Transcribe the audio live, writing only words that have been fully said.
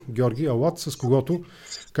Георги Ауад, с когото,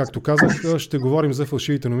 както казах, ще говорим за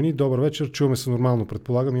фалшивите новини. Добър вечер, чуваме се нормално,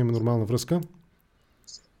 предполагам, имаме нормална връзка.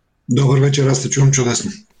 Добър вечер, аз те чувам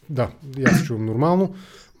чудесно. Да, и аз чувам нормално.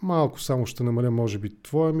 Малко само ще намаля, може би,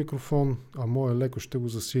 твоя микрофон, а моя леко ще го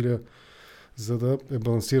засиля, за да е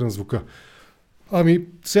балансиран звука. Ами,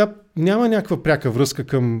 сега няма някаква пряка връзка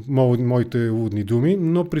към моите уводни думи,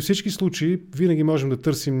 но при всички случаи винаги можем да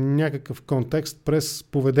търсим някакъв контекст през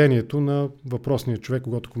поведението на въпросния човек,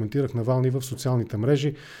 когато коментирах Навални в социалните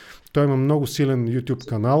мрежи. Той има много силен YouTube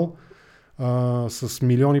канал с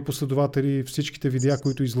милиони последователи, всичките видеа,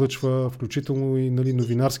 които излъчва, включително и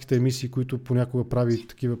новинарските емисии, които понякога прави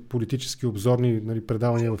такива политически обзорни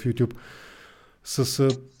предавания в YouTube. С,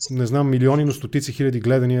 не знам, милиони, но стотици хиляди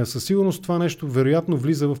гледания. Със сигурност това нещо вероятно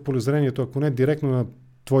влиза в полезрението, ако не директно на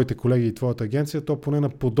твоите колеги и твоята агенция, то поне на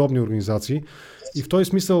подобни организации. И в този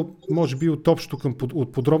смисъл, може би от общото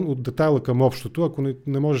от детайла към общото, ако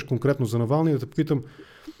не можеш конкретно за Навални, да те попитам,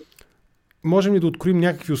 можем ли да откроим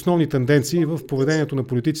някакви основни тенденции в поведението на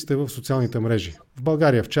политиците в социалните мрежи? В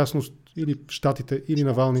България, в частност, или в Щатите, или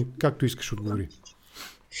Навални, както искаш отговори.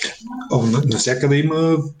 Навсякъде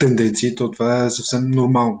има тенденции, то това е съвсем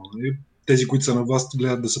нормално. Тези, които са на власт,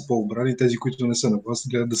 гледат да са по-обрани, тези, които не са на власт,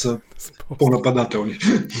 гледат да са по-нападателни.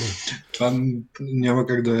 Това няма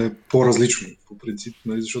как да е по-различно, по принцип,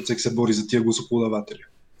 защото всеки се бори за тия гласоподаватели.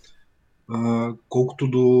 Колкото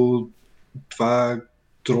до това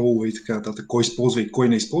тролове и така нататък, кой използва и кой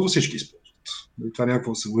не използва, всички използват. Това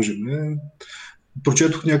някакво се лъжем.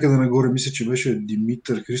 Прочетох някъде нагоре, мисля, че беше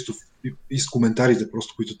Димитър Христов из коментарите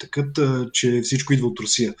просто, които текат, че всичко идва от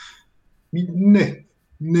Русия.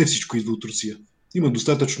 Не всичко идва от Русия. Има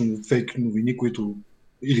достатъчно фейк новини, които,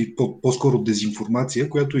 или по-скоро дезинформация,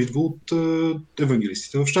 която идва от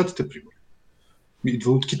евангелистите в Щатите, примерно.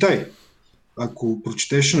 Идва от Китай. Ако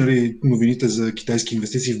прочетеш новините за китайски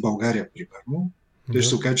инвестиции в България, примерно, те ще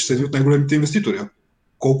се окаже, че са един от най-големите инвеститори.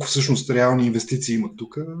 Колко всъщност реални инвестиции имат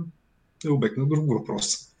тук, е обект на друг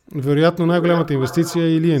въпрос. Вероятно най-голямата инвестиция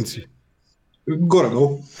е Илиенци.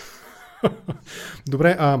 Горе-долу.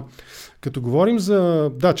 Добре, като говорим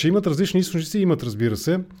за... Да, че имат различни източници, имат, разбира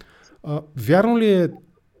се. Вярно ли е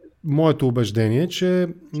моето убеждение, че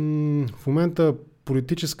в момента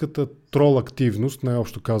политическата трол активност,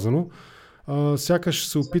 най-общо казано, сякаш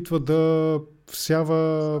се опитва да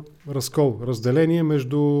всява разкол, разделение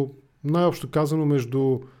между, най-общо казано,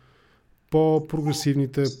 между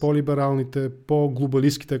по-прогресивните, по-либералните,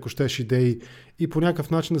 по-глобалистските, ако щеш, идеи и по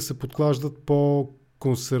някакъв начин да се подклаждат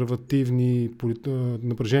по-консервативни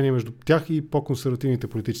напрежения между тях и по-консервативните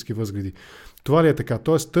политически възгледи. Това ли е така?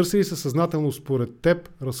 Тоест, търси ли се съзнателно според теб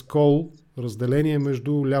разкол, разделение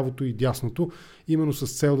между лявото и дясното, именно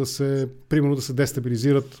с цел да се, примерно, да се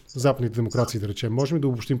дестабилизират западните демокрации, да речем. Можем ли да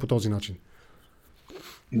обобщим по този начин?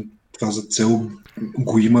 Това за цел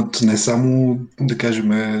го имат не само, да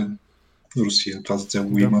кажем, Русия, това за цел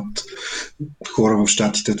го имат хора в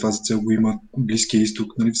Щатите, това за цел го имат Близкия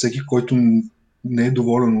изток. Всеки, който не е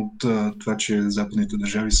доволен от това, че западните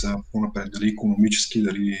държави са по-напред, дали икономически,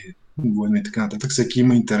 дали военно и така нататък, всеки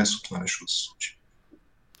има интерес от това нещо да се случи.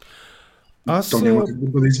 То няма как да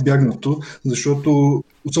бъде избягнато, защото,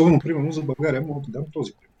 особено примерно за България, мога да дам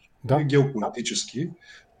този пример. Да. Геополитически.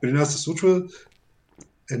 При нас се случва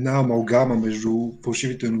една амалгама между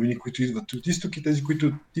фалшивите новини, които идват от изток и тези,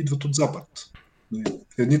 които идват от запад.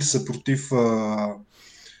 Едните са против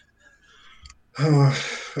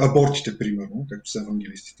абортите, примерно, както са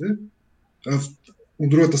евангелистите. От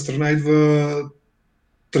другата страна идва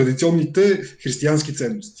традиционните християнски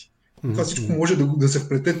ценности. Това всичко може да се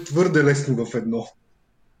вплете твърде лесно в едно.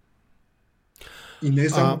 И не е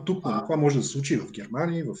само тук. Това може да се случи в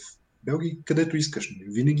Германия, в Белгия, където искаш.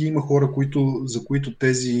 Винаги има хора, за които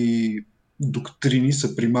тези доктрини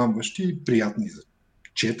са примамващи и приятни за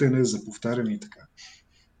четене, за повтаряне и така.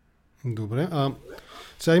 Добре.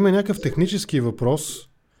 Сега има някакъв технически въпрос.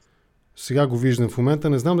 Сега го виждам в момента.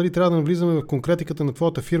 Не знам дали трябва да навлизаме в конкретиката на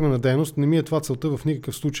твоята фирмена дейност. Не ми е това целта в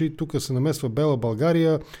никакъв случай. Тук се намесва Бела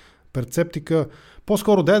България, Перцептика.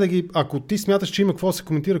 По-скоро дай да ги... Ако ти смяташ, че има какво да се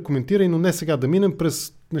коментирай, но не сега. Да минем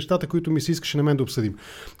през нещата, които ми се искаше на мен да обсъдим.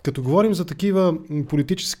 Като говорим за такива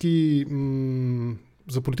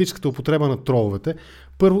за политическата употреба на троловете,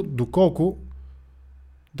 първо, доколко...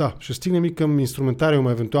 Да, ще стигнем и към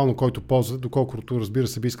инструментариума, евентуално, който ползва, доколкото, разбира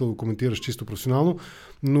се, би искал да го коментираш чисто професионално,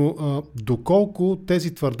 но доколко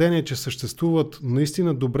тези твърдения, че съществуват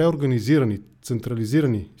наистина добре организирани,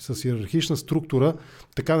 централизирани, с иерархична структура,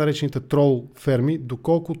 така наречените трол ферми,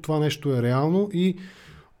 доколко това нещо е реално и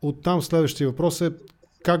оттам следващия въпрос е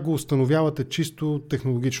как го установявате чисто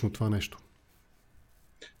технологично това нещо?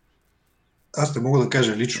 аз не мога да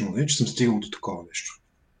кажа лично, че съм стигал до такова нещо.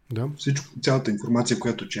 Да. Цялата информация,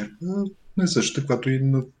 която черпя, не е същата, която и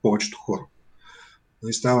на повечето хора.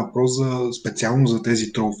 И става въпрос специално за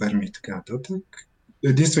тези трол ферми и така нататък.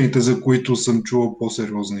 Единствените, за които съм чувал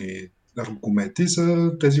по-сериозни аргументи,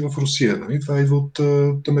 са тези в Русия. Нали? Това идва от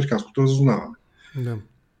американското разузнаване. Да.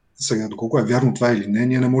 Сега, доколко е вярно това или не,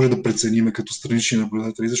 ние не може да прецениме като странични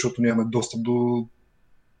наблюдатели, защото нямаме достъп до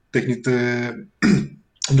техните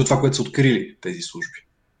до това, което са открили тези служби.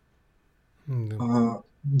 Да.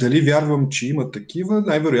 Дали вярвам, че има такива?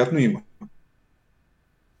 Най-вероятно има.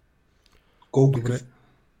 Колко? Добре.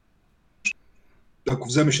 Ако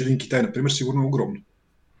вземеш един Китай, например, сигурно е огромно.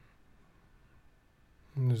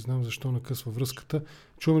 Не знам защо накъсва връзката.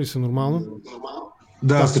 Чувам ли се нормално?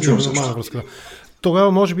 Да, аз те чувам също. Връзка.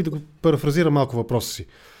 Тогава може би да го парафразира малко въпроса си.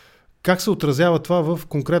 Как се отразява това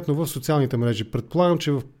конкретно в социалните мрежи? Предполагам,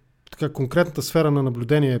 че в конкретната сфера на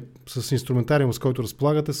наблюдение с инструментариума, с който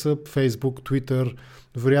разполагате, са Facebook, Twitter,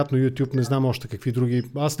 вероятно YouTube, не знам още какви други.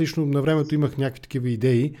 Аз лично на времето имах някакви такива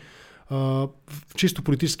идеи. В чисто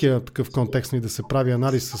политическия такъв контекст да се прави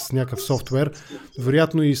анализ с някакъв софтуер.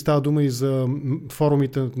 Вероятно и става дума и за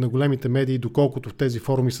форумите на големите медии, доколкото тези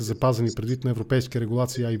форуми са запазени предвид на европейски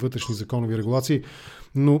регулации, а и вътрешни законови регулации.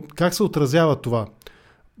 Но как се отразява това?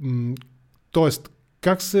 Тоест,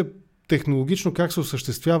 технологично как се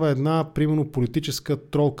осъществява една, примерно, политическа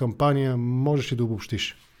трол кампания, можеш ли да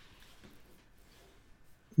обобщиш?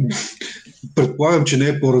 Предполагам, че не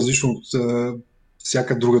е по-различно от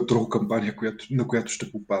всяка друга трол кампания, на която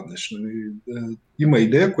ще попаднеш. Има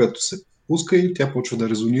идея, която се пуска и тя почва да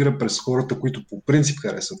резонира през хората, които по принцип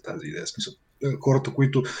харесват тази идея. В смисъл, хората,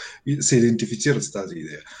 които се идентифицират с тази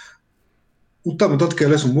идея. Оттам нататък е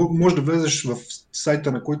лесно. Може да влезеш в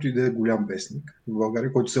сайта, на който иде голям вестник в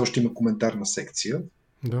България, който все още има коментарна секция.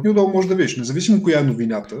 Да. И отдолу може да видиш. Независимо коя е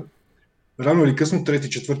новината, рано или късно, трети,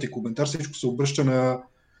 четвърти коментар, всичко се обръща на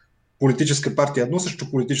политическа партия 1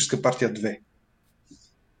 срещу политическа партия 2.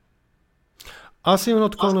 Аз имам едно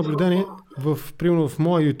такова наблюдение примерно в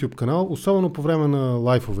моя YouTube канал, особено по време на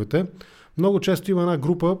лайфовете. Много често има една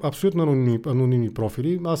група абсолютно анонимни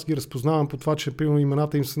профили. Аз ги разпознавам по това, че примерно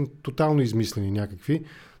имената им са тотално измислени някакви.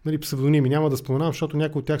 Псевдоними. Няма да споменавам, защото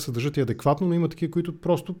някои от тях се държат и адекватно, но има такива, които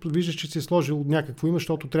просто виждаш, че си е сложил някакво име,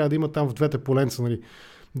 защото трябва да има там в двете поленца,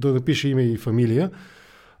 да напише име и фамилия.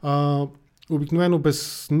 Обикновено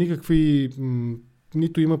без никакви,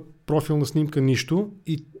 нито има профилна снимка, нищо.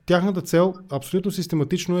 И тяхната цел абсолютно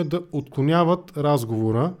систематично е да отклоняват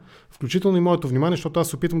разговора, включително и моето внимание, защото аз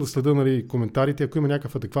се опитвам да следя коментарите, ако има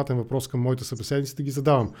някакъв адекватен въпрос към моите събеседници, да ги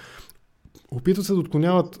задавам. Опитват се да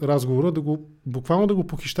отклоняват разговора, буквално да го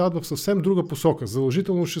похищават в съвсем друга посока.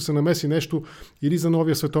 Задължително ще се намеси нещо или за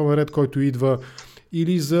новия световен ред, който идва,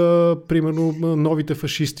 или за, примерно, новите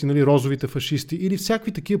фашисти, розовите фашисти, или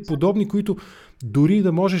всякакви такива подобни, които дори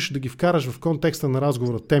да можеш да ги вкараш в контекста на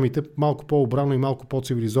разговора, темите, малко по-обрано и малко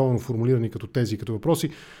по-цивилизовано формулирани като тези, като въпроси,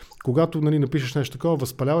 когато напишеш нещо такова,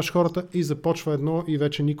 възпаляваш хората и започва едно и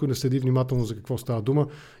вече никой не следи внимателно за какво става дума,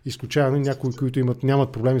 изключая някои, които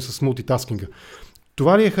нямат проблеми с мултитаскинга.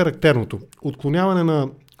 Това ли е характерното? Отклоняване на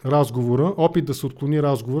разговора, опит да се отклони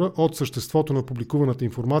разговора от съществото на публикуваната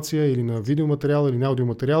информация или на видеоматериала или на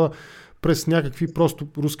аудиоматериала през някакви, просто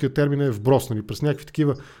руският термин е вброс, през някакви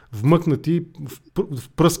такива вмъкнати,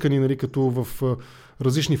 впръскани, като в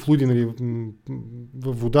различни флуиди,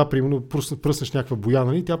 в вода, примерно, пръснеш някаква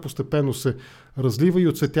боя, тя постепенно се разлива и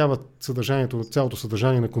отцветява цялото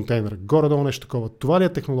съдържание на контейнера. Горе-долу нещо такова. Това ли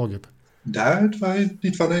е технологията? Да,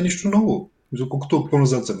 това не е нищо ново. Колкото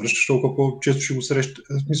по-назад се връщаш, толкова по-често ще го среща.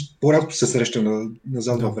 По-рядко се среща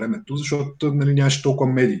назад във времето, защото нямаше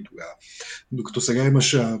толкова медии тогава. Докато сега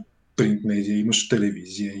имаш принт медия, имаш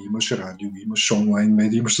телевизия, имаш радио, имаш онлайн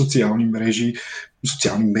медии, имаш социални мрежи,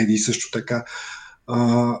 социални медии също така.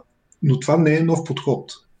 Но това не е нов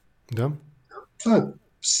подход. Да.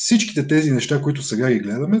 Всичките тези неща, които сега ги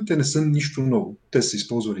гледаме, те не са нищо ново. Те са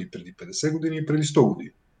използвали и преди 50 години, и преди 100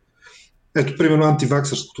 години. Ето, примерно,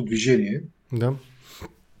 антиваксърското движение. Да.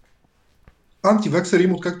 Антиваксър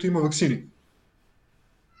има откакто има ваксини.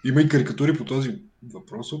 Има и карикатури по този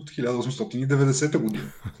въпрос от 1890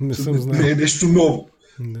 година. Не съм знал. Не е нещо ново.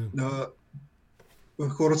 Да.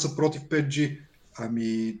 Хората са против 5G.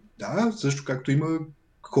 Ами да, също както има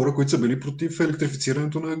хора, които са били против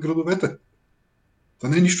електрифицирането на градовете. Това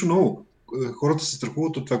не е нищо ново. Хората се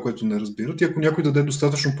страхуват от това, което не разбират, и ако някой даде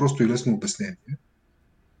достатъчно просто и лесно обяснение,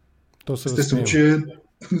 то се естествено, че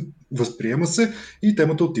възприема се и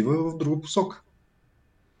темата отива в друга посока.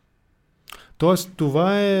 Тоест,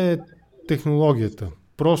 това е технологията.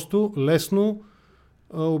 Просто, лесно,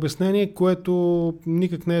 обяснение, което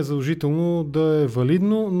никак не е задължително да е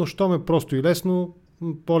валидно, но щом е просто и лесно,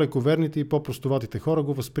 по-лековерните и по-простоватите хора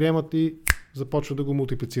го възприемат и започват да го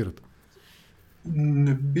мултиплицират.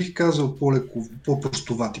 Не бих казал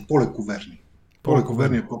по-простовати, по-лековерни.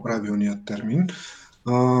 По-лековерни е по-правилният термин.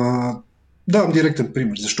 Давам директен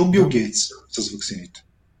пример. Защо Бил Гейтс с ваксините?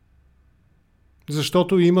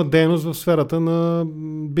 Защото има дейност в сферата на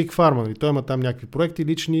Big Pharma. Той има там някакви проекти,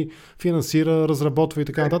 лични, финансира, разработва и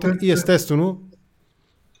така нататък. И естествено...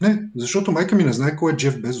 Не, защото майка ми не знае кой е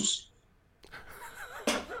Джеф Безос.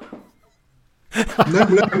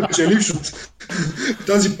 Най-голям печеливш от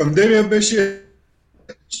тази пандемия беше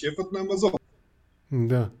шефът на Амазон.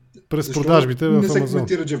 Да, през продажбите в Амазон. Не се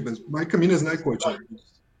коментира Джеф Безос. Майка ми не знае кой е Джеф Безос.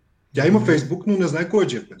 Тя има Фейсбук, но не знае кой е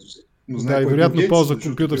Джеф Безос. Да, и вероятно ползва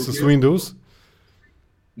компютър с Windows.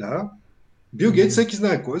 Да. Бил Гейтс всеки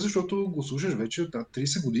знае кой е, защото го слушаш вече от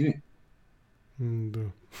 30 години. Да.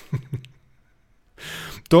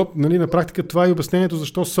 То, нали, на практика това е обяснението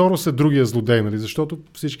защо Сорос е другия злодей, нали? Защото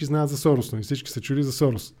всички знаят за Сорос, нали? Всички се чули за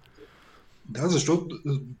Сорос. Да, защото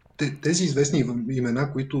тези известни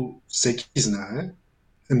имена, които всеки знае,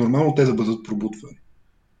 е нормално те да бъдат пробутвани.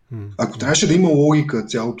 Ако трябваше да има логика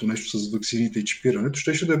цялото нещо с ваксините и чипирането,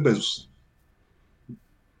 ще да е Безос.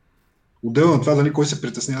 Отделно на това дали кой се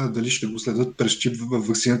притеснява дали ще го следят през чип в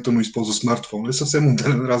ваксината, но използва смартфон, е съвсем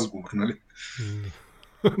отделен разговор, нали?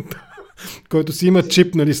 Който си има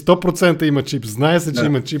чип, нали, 100% има чип. Знае се, че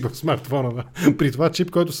има чип в смартфона. Да. При това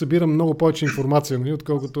чип, който събира много повече информация, нали,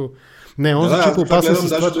 отколкото... Не, онзи чип опасен с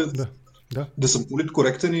това... Да съм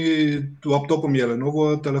политкоректен и лаптопа ми е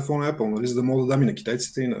Lenovo, а телефона е Apple, нали, за да мога да дам и на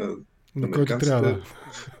китайците, и на американците. Трябва, да.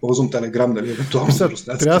 Ползвам Telegram, нали, евентуално за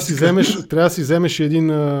руснаците. Трябва да си вземеш един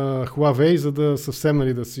Huawei, за да съвсем,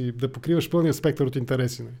 нали, да покриваш пълния спектър от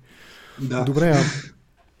интереси. Нали. Да. Добре,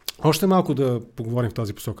 още малко да поговорим в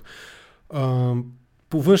тази посока.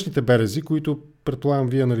 По външните белези, които предполагам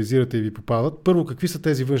вие анализирате и ви попадат. Първо, какви са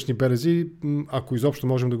тези външни белези, ако изобщо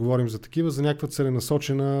можем да говорим за такива, за някаква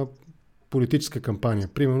целенасочена политическа кампания,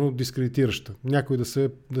 примерно дискредитираща. Някой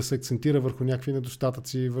да се акцентира върху някакви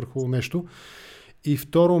недостатъци, върху нещо. И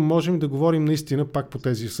второ, можем да говорим наистина, пак по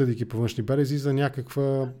тези съдики по външни белези, за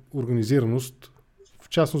някаква организираност, в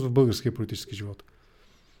частност в българския политически живот.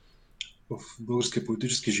 В българския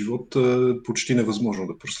политически живот почти невъзможно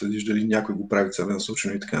да проследиш дали някой го прави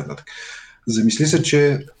целенасочено и така нататък. Замисли се,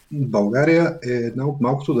 че България е една от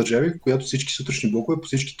малкото държави, в която всички сутрешни блокове по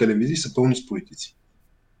всички телевизии са пълни с политици.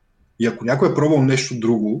 И ако някой е пробвал нещо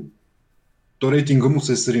друго, то рейтинга му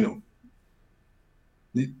се е сринал.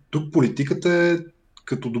 И тук политиката е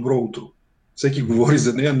като добро утро. Всеки говори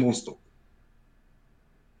за нея нон-стоп.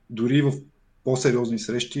 Дори в по-сериозни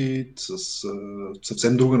срещи с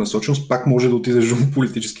съвсем друга насоченост, пак може да отидеш до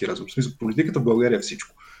политически разговор. В смисъл, политиката в България е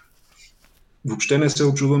всичко. Въобще не се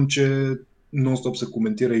очудвам, че нон-стоп се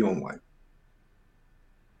коментира и онлайн.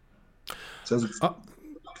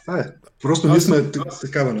 Това е. Просто ние сме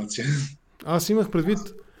такава нация. Аз имах предвид,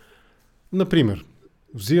 например,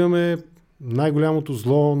 взимаме най-голямото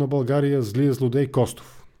зло на България, злия злодей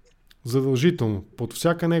Костов. Задължително, под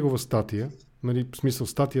всяка негова статия, нали, в смисъл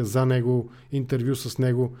статия за него, интервю с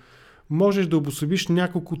него, можеш да обособиш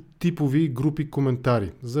няколко типови групи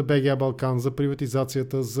коментари. За БГ Балкан, за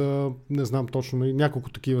приватизацията, за не знам точно, няколко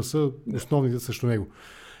такива са основните срещу него.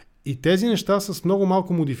 И тези неща с много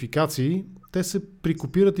малко модификации, те се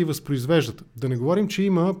прикопират и възпроизвеждат. Да не говорим, че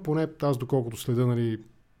има, поне аз доколкото следа, нали,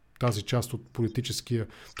 тази част от политическия,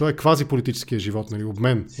 той е квазиполитическия живот, нали,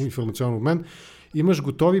 обмен, информационен обмен, имаш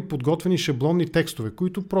готови, подготвени шаблонни текстове,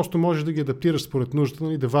 които просто можеш да ги адаптираш според нуждата,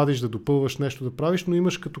 нали, да вадиш, да допълваш нещо, да правиш, но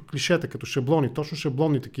имаш като клишета, като шаблони, точно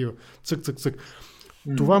шаблонни такива. Цък, цък, цък.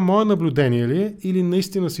 Това мое наблюдение ли е или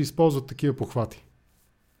наистина се използват такива похвати?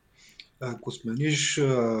 Ако смениш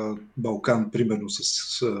Балкан, примерно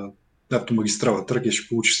с автомагистрала Тракия, ще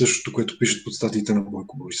получиш същото, което пишат под статиите на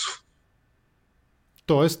Бойко Борисов.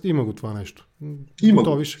 Тоест, има го това нещо. Има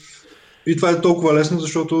го. И това е толкова лесно,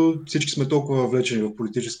 защото всички сме толкова влечени в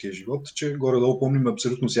политическия живот, че горе-долу помним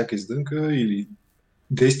абсолютно всяка издънка или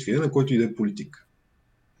действие, на който и да е политик.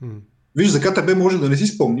 Виж, за КТБ може да не си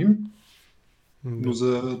спомним, но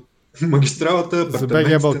за магистралата, за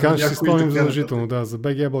БГ Балкан ще си спомним задължително, да. За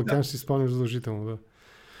БГ Балкан ще си спомним задължително, да.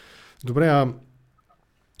 Добре,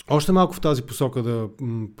 още малко в тази посока да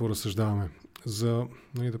поразсъждаваме. За,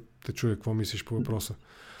 нали, да те чуя какво мислиш по въпроса.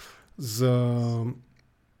 За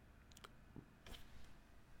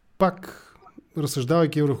пак,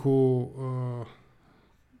 разсъждавайки върху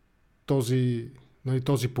този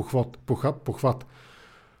похват.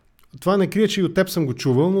 Това не крие, че и от теб съм го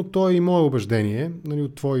чувал, но то е и мое убеждение, нали,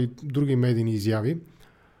 от твои други медийни изяви.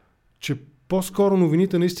 че по-скоро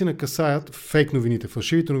новините наистина касаят, фейк новините,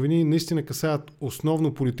 фалшивите новини наистина касаят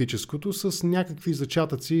основно политическото, с някакви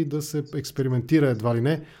зачатъци да се експериментира едва ли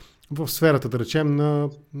не в сферата, да речем, на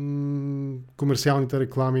комерциалните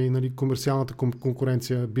реклами, нали, комерциалната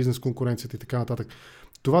конкуренция, бизнес конкуренцията и така нататък.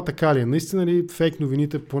 Това така ли е? Наистина ли фейк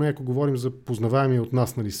новините, поне ако говорим за познаваемия от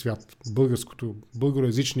нас, нали, свят,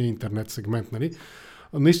 българоязичния интернет сегмент, нали,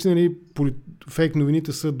 наистина ли фейк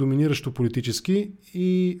новините са доминиращо политически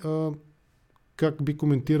и как би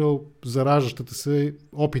коментирал зараждащата се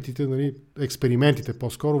опитите, нали, експериментите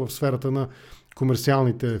по-скоро в сферата на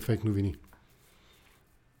комерциалните фейк новини?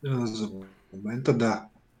 За момента да.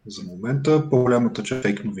 За момента по-голямата част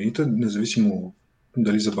фейк новините, независимо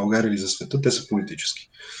дали за България или за света, те са политически.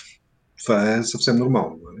 Това е съвсем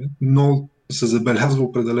нормално. Нали? Но се забелязва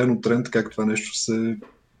определено тренд как това нещо се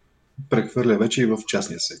прехвърля вече и в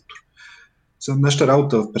частния сектор. Нашата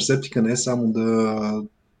работа в Персептика не е само да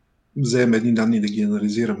вземем едни данни и да ги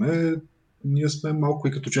анализираме. Ние сме малко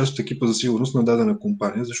и като част от екипа за сигурност на дадена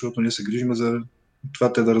компания, защото ние се грижим за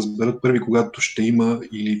това те да разберат първи, когато ще има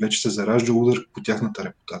или вече се заражда удар по тяхната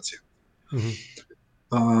репутация.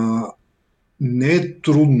 Mm-hmm. Не е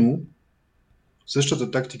трудно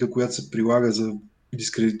същата тактика, която се прилага за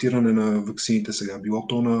дискредитиране на ваксините сега, било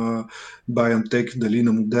то на BioNTech, дали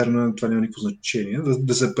на Moderna, това няма никакво значение,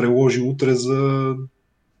 да се преложи утре за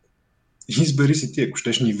избери си ти, ако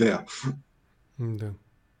щеш Нивея.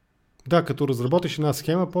 Да, като разработиш една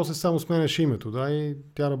схема, после само сменяш името, да, и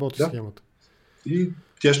тя работи схемата. И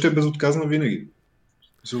тя ще е безотказна винаги.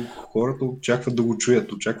 Хората очакват да го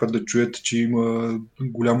чуят, очакват да чуят, че има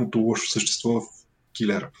голямото лошо същество в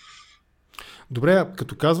килера. Добре,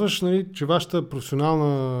 като казваш, нали, че вашата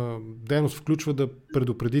професионална дейност включва да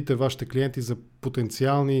предупредите вашите клиенти за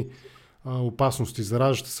потенциални опасности,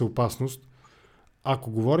 зараждаща се опасност,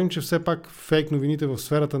 ако говорим, че все пак фейк новините в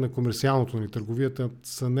сферата на комерциалното, нали, търговията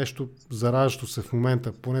са нещо зараждащо се в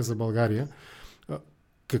момента, поне за България,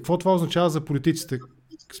 какво това означава за политиците?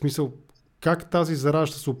 В смисъл, как тази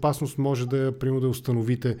зараждаща се опасност може да да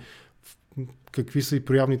установите? Какви са и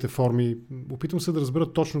проявните форми? Опитвам се да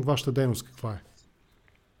разбера точно вашата дейност каква е.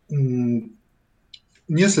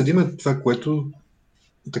 Ние следиме това, което,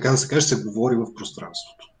 така да се каже, се говори в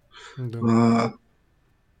пространството. Да.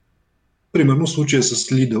 Примерно случая с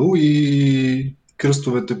Lidl и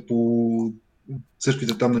кръстовете по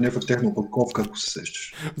църквите там на някаква тяхна опаковка, ако се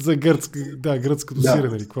сещаш. За гръцкото сирене,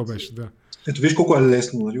 нали? Какво беше? Да. Ето виж колко е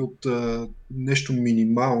лесно, нали, от нещо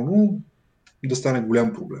минимално да стане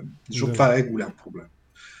голям проблем. Защото това е голям проблем.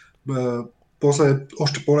 После е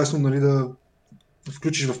още по-лесно, нали, да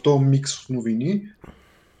включиш в този микс от новини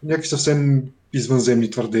някакви съвсем извънземни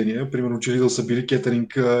твърдения. Примерно, че Lidl са били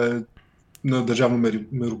кетеринг на държавно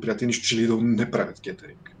мероприятие, нищо, че Lidl не правят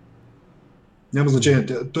кетеринг. Няма значение.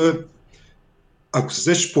 Ако се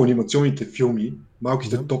сещаш по анимационните филми,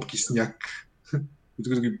 малките топки сняг,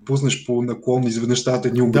 като ги пуснеш по наклон, изведнъж стават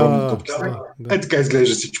едни огромни топки сняг. Така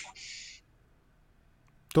изглежда всичко.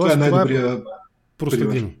 Това е най-добрия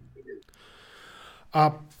пример.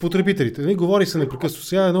 А потребителите, нали, говори се непрекъснато.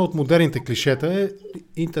 Сега едно от модерните клишета е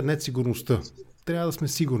интернет сигурността. Трябва да сме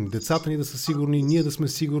сигурни. Децата ни да са сигурни, ние да сме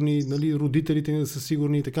сигурни, нали, родителите ни да са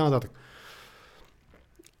сигурни и така нататък.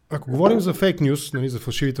 Ако говорим за фейк нюс, нали, за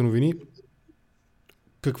фалшивите новини,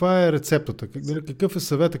 каква е рецептата? Какъв е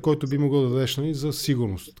съвета, който би могъл да дадеш, нали, за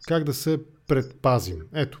сигурност? Как да се предпазим?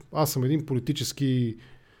 Ето, аз съм един политически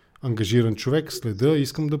ангажиран човек, следа,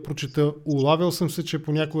 искам да прочета. Улавял съм се, че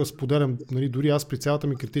понякога споделям, нали, дори аз при цялата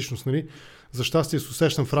ми критичност, нали, за щастие се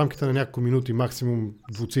усещам в рамките на няколко минути, максимум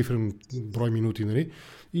двуцифрен брой минути, нали,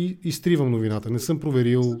 и изтривам новината. Не съм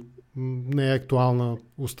проверил, не е актуална,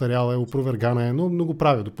 устаряла е, опровергана е, но го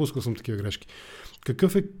правя, допускал съм такива грешки.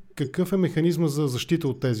 Какъв е механизма за защита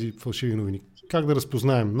от тези фалшиви новини? Как да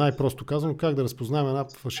разпознаем? Най-просто казвам, как да разпознаем една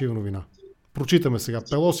фалшива новина? Прочитаме сега.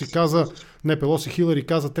 Хилари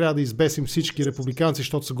каза, трябва да избесим всички републиканци,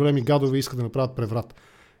 защото са големи гадове и искат да направят преврат.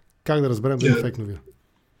 Как да разберем дали е фейк новина?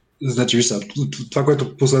 Значи, виж сега, това,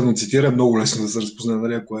 което последно цитира, е много лесно да се разпознае,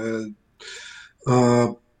 нали, ако е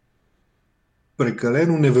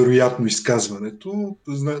прекалено невероятно изказването,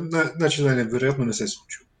 значи невероятно не се е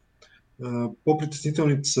случило.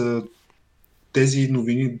 По-притеснителните са тези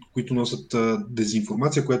новини, които носят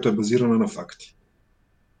дезинформация, която е базирана на факти.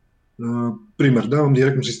 Пример, давам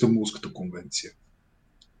директно с Истанбулската конвенция.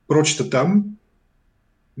 Прочита там,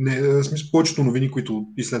 в смисъл, повечето новини, които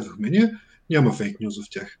изследвахме ние, няма фейк нюз в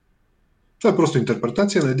тях. Това е просто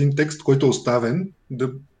интерпретация на един текст, който е оставен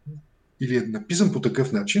или е написан по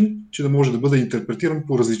такъв начин, че да може да бъде интерпретиран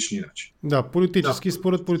по различни начини. Да, политически,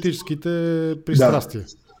 според политическите пристрастия.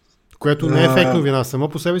 Което не е фейк новина. Само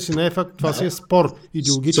по себе си не е факт. Това си е спор.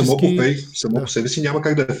 Идеологически... Само по себе си няма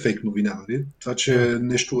как да е фейк новина. Нали? Това, че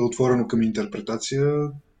нещо е отворено към интерпретация,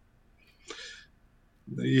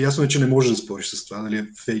 ясно е, че не можеш да спориш с това, дали е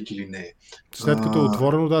фейк или не е. След като е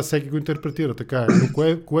отворено, да, всеки го интерпретира. Така е. Но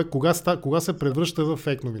кога се превръща в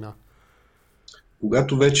фейк новина?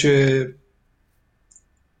 Когато вече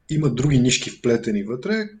има други нишки вплетени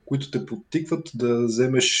вътре, които те подтикват да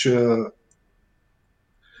вземеш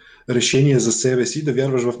решение за себе си, да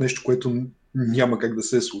вярваш в нещо, което няма как да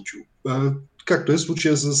се е случило. Както е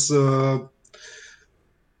случая с...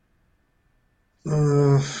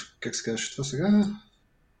 как се казваше това сега?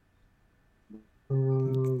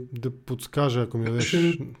 Да подскажа, ако ми дадеш...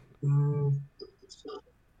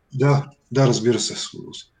 Да, разбира се.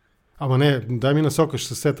 Ама не, дай ми насока, ще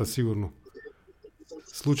се сета, сигурно.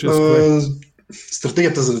 Случая с кое?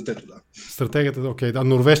 Стратегията за детето, да. Стратегията, окей. Да,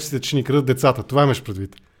 норвежците, че ни крадат децата. Това имаш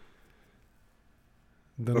предвид.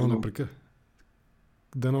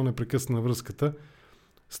 Дано не прекъсна връзката.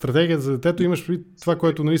 Стратегията за детето имаш предвид това,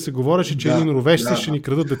 което нали се говореше, че едни норвежци ще ни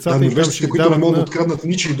крадат децата. Да, норвежците, които не могат да откраднат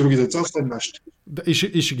ничии други деца, освен нашите. Да,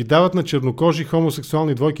 и ще ги дават на чернокожи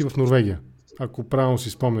хомосексуални двойки в Норвегия. Ако правилно си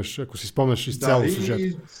спомняш, изцяло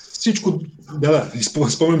сюжет. Всичко,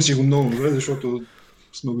 спомням си го много добре, защото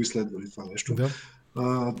сме го изследвали това нещо. Да.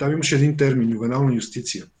 Там имаше един термин, ювенална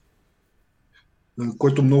юстиция,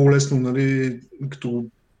 който много лесно, нали, като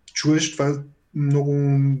чуеш, това е много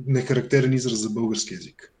нехарактерен израз за български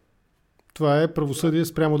език. Това е правосъдие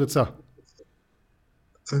спрямо деца.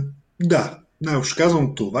 Да, най-общо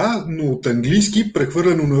казвам това, но от английски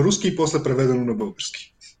прехвърлено на руски и после преведено на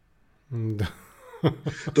български. Да.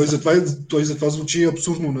 Той затова звучи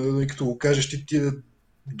абсурдно, като го кажеш ти тия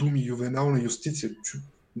думи ювенална юстиция.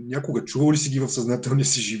 Някога чувал ли си ги в съзнателния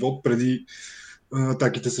си живот преди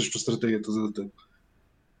атаките срещу стратегията за детето?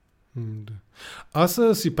 Да. Аз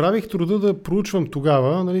си правих труда да проучвам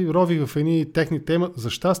тогава, нали, рових в едни техни тема. За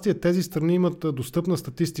щастие тези страни имат достъпна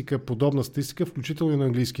статистика, подобна статистика, включително и на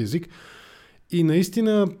английски език. И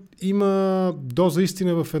наистина има доза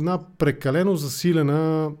истина в една прекалено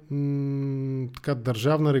засилена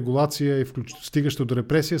държавна регулация и стигаща до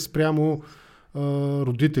репресия спрямо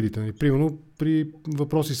родителите. Нали. Примерно при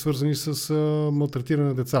въпроси свързани с малтретиране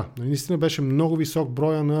на деца. Нали, наистина беше много висок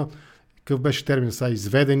броя на какъв беше термин,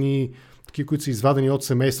 изведени, такива, които са извадени от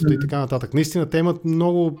семейството и така нататък. Наистина те имат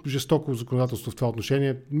много жестоко законодателство в това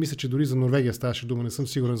отношение. Мисля, че дори за Норвегия ставаше дума, не съм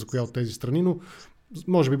сигурен за коя от тези страни, но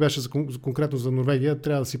може би беше конкретно за Норвегия.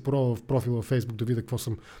 Трябва да си поробя в профила във Фейсбук да видя какво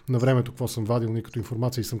съм на времето, какво съм вадил и като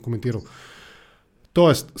информация и съм коментирал.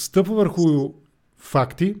 Тоест, стъпва върху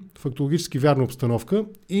факти, фактологически вярна обстановка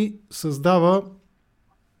и създава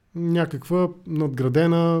някаква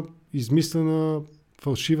надградена, измислена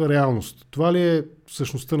фалшива реалност. Това ли е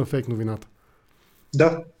същността на фейк новината?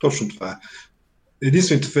 Да, точно това е.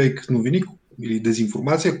 Единствените фейк новини или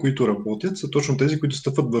дезинформация, които работят, са точно тези, които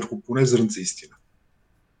стъпват върху поне зрънце истина.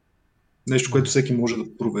 Нещо, което всеки може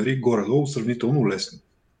да провери горе-долу сравнително лесно.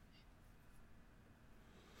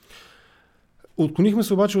 Отклонихме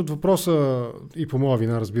се обаче от въпроса и по моя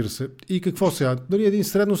вина, разбира се. И какво сега? Дали един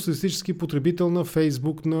средностатистически потребител на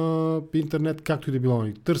Фейсбук, на интернет, както и да било,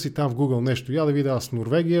 търси там в Google нещо. Я да видя аз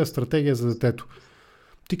Норвегия, стратегия за детето.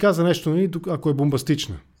 Ти каза нещо, нали, ако е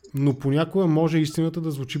бомбастична. Но понякога може истината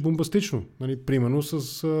да звучи бомбастично. Нали, примерно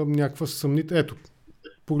с някаква съмнителна. Ето,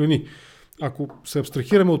 погледни. Ако се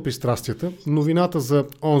абстрахираме от пристрастията, новината за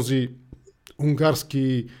онзи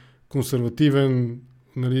унгарски консервативен,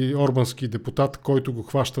 нали, орбански депутат, който го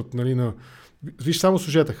хващат, нали, на... Виж само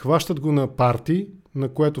сюжета. Хващат го на парти, на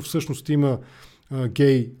което всъщност има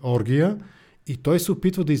гей оргия и той се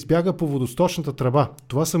опитва да избяга по водосточната тръба.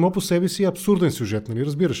 Това само по себе си е абсурден сюжет, нали,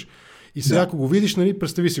 разбираш? И сега, ако го видиш, нали,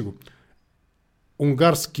 представи си го.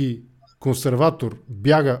 Унгарски консерватор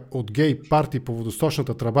бяга от гей парти по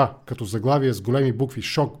водосточната тръба, като заглавие с големи букви,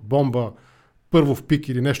 шок, бомба, първо в пик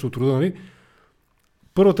или нещо от рода, нали?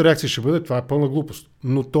 Първата реакция ще бъде, това е пълна глупост,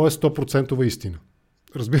 но то е 100% истина.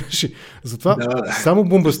 Разбираш ли? Затова само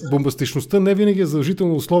бомбастичността не винаги е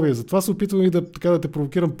задължително условие. Затова се опитвам и да те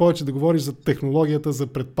провокирам повече да говориш за технологията, за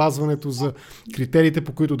предпазването, за критериите,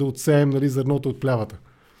 по които да отсеем, нали, зърното от плявата.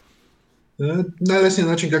 Най-лесният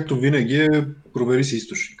начин, както винаги, е провери си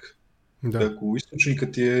източник. Да. Ако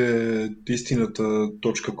източникът ти е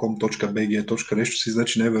истината.com.bg нещо си,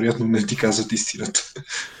 значи най-вероятно не ти казват истината.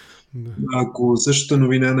 Да. Ако същата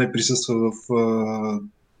новина не присъства в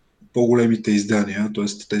по-големите издания, т.е.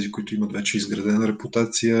 тези, които имат вече изградена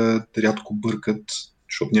репутация, рядко бъркат,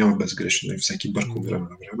 защото няма безгрешно и всеки бърка от време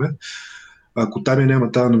на време. Ако там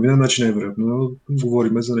няма тази новина, значи най-вероятно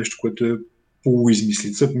говорим за нещо, което е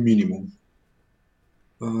полуизмислица минимум.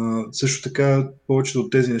 Също така, повечето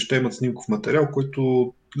от тези неща имат снимков материал,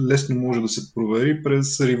 който лесно може да се провери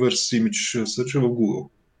през Reverse Image Search в Google.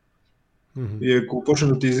 И ако почне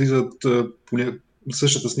да ти излизат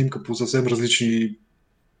същата снимка по съвсем различни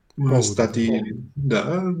статии,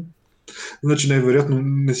 да, значи най-вероятно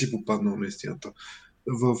не си попаднал на истината.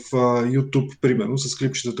 В YouTube, примерно, с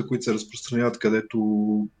клипчетата, които се разпространяват,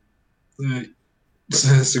 където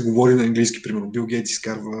се говори на английски, примерно, Бил Гейтс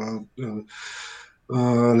изкарва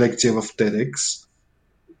лекция в TEDx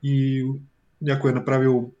и някой е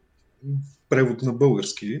направил превод на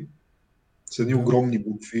български с едни огромни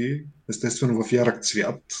букви, естествено в ярък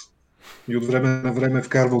цвят, и от време на време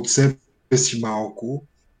вкарва от себе си малко.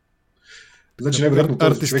 Значи най-вероятно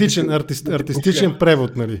артистичен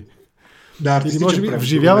превод, нали? Да, или може би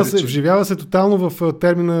вживява се тотално в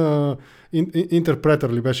термина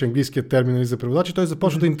интерпретър ли беше английският термин за преводач, и той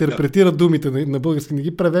започва да интерпретира думите на български, не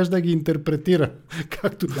ги превежда, а ги интерпретира,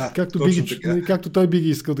 както той би ги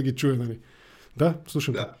искал да ги чуе. Нали? Да,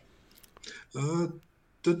 слушам. Да.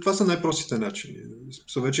 Това са най-простите начини.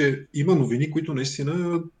 Вече има новини, които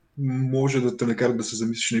наистина може да те накарат да се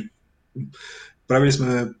замислиш. Правили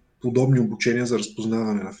сме подобни обучения за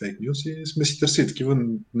разпознаване на фейк нюс и сме си търсили такива,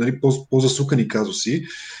 нали, по-засукани казуси,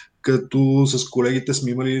 като с колегите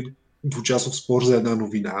сме имали двучасов спор за една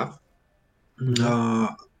новина.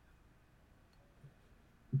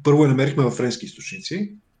 Първо я намерихме във френски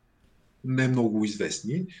източници, не много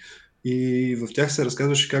известни, и в тях се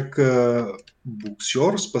разказваше как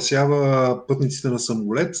боксьор спасява пътниците на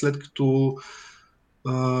самолет, след като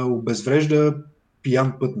обезврежда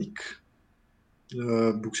пиян пътник.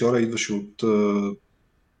 Боксьора идваше от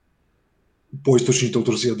по-източните от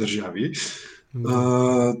Русия държави,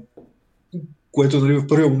 което, нали, в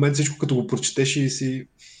първия момент всичко като го прочетеш и си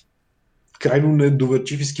крайно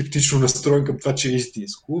недоверчив и скептично настроен към това, че е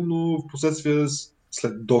истинско, но в последствие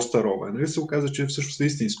след доста рове, нали, се оказа, че всъщност е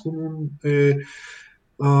истинско, но е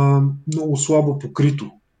много слабо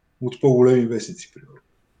покрито от по-големи вестници,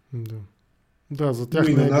 примерно. Да, за тях но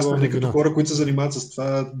и на нас, нали, като хора, които се занимават с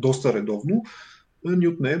това доста редовно, ни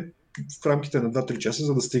отне в рамките на 2-3 часа,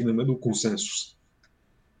 за да стигнем до консенсус.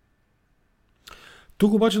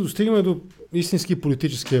 Тук обаче достигаме до истински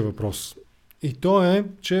политическия въпрос. И то е,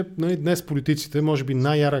 че, нали, днес политиците, може би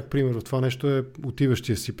най-ярък пример от това нещо е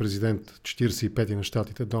отиващия си президент, 45-ти на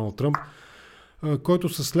щатите, Доналд Тръмп, който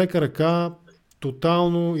с лека ръка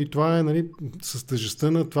тотално, и това е, нали, с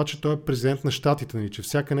тежестта на това, че той е президент на щатите, нали, че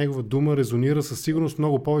всяка негова дума резонира със сигурност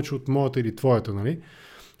много повече от моята или твоята, нали.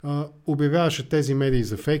 Обявяваше тези медии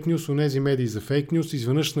за фейк нюс, онези медии за фейк нюс,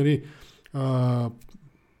 изведнъж, нали,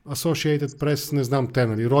 Associated Press, не знам те,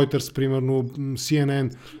 нали, Reuters, примерно,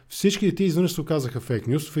 CNN, всички ти изведнъж се оказаха фейк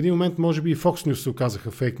нюс. В един момент, може би и Fox News се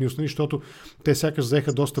оказаха фейк нюс, нали, защото те сякаш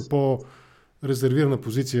взеха доста по-резервирана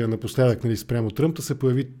позиция напоследък, нали, спрямо Тръмп, се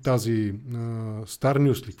появи тази Star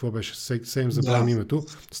News, ли, какво беше, се им забравям името,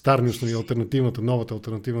 Star News, нали, алтернативната, новата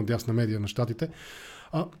алтернативна дясна медия на щатите.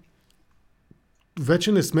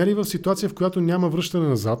 Вече не сме ли в ситуация, в която няма връщане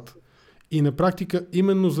назад, и на практика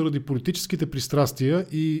именно заради политическите пристрастия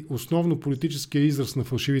и основно политическия израз на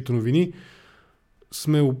фалшивите новини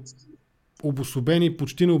сме обособени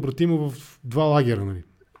почти необратимо в два лагера. Нали?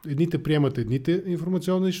 Едните приемат едните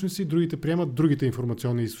информационни източници, другите приемат другите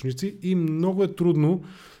информационни източници, и много е трудно.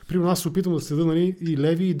 При нас се опитвам да следа, нали, и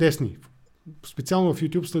леви, и десни. Специално в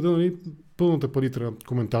YouTube следа, нали, пълната палитра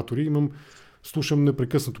коментатори. Слушам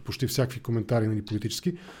непрекъснато почти всякакви коментари, нали,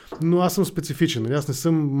 политически, но аз съм специфичен, нали? Аз не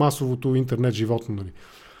съм масовото интернет животно. Нали?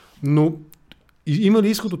 Но има ли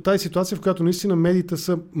изход от тази ситуация, в която наистина медиите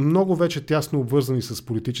са много вече тясно обвързани с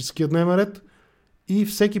политическия дневен ред и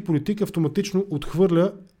всеки политик автоматично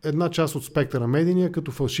отхвърля една част от спектъра медийния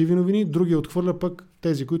като фалшиви новини, другия отхвърля пък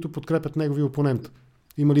тези, които подкрепят неговия опонент?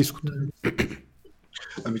 Има ли изход?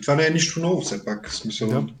 Това не е нищо ново все пак. В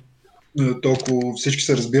смисъл, толкова всички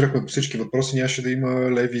се разбирахме по всички въпроси, нямаше да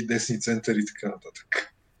има леви и десни центъри и така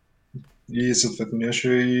нататък. И съответно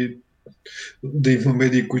нямаше и да има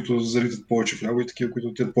медии, които залитат повече в ляво и такива, които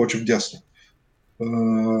отидат повече в дясно.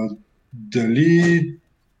 Дали...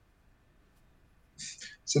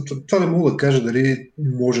 Това не мога да кажа дали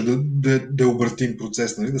може да обратим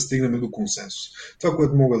процес, нали, да стигнем до консенсус. Това,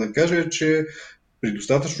 което мога да кажа е, че при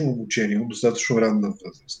достатъчно обучение, от достатъчно ранна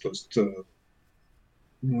възраст, т.е.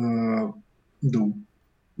 да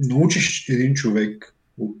научиш един човек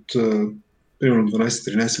от примерно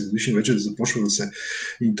 12-13 годишни вече да започва да се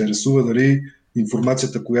интересува дали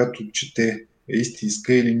информацията, която чете, е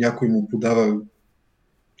истинска или някой му подава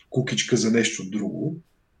кукичка за нещо друго.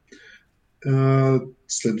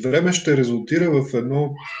 след време ще резултира в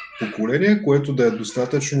едно поколение, което да е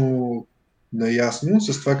достатъчно наясно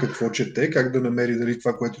с това какво чете, как да намери дали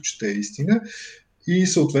това, което чете е истина и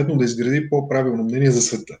съответно да изгради по-правилно мнение за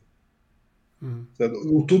света.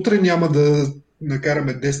 От утре няма да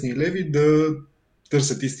накараме десни и леви да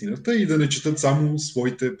търсят истината и да не четат само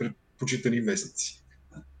своите предпочитани вестници.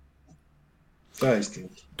 Това е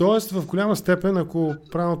истината. Тоест, в голяма степен, ако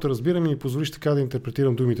правилно те разбирам и ми позволиш така да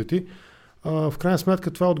интерпретирам думите ти, в крайна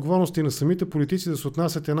сметка това е отговорност и на самите политици да се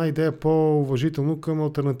отнасят една идея по-уважително към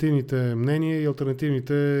алтернативните мнения и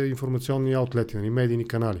алтернативните информационни аутлети, нали, медийни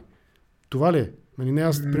канали. Това ли е? Нали, не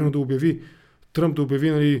аз, примерно, да обяви Тръмп да обяви,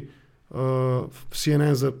 нали, в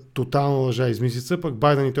CNN за тотална лъжа и измислица, пък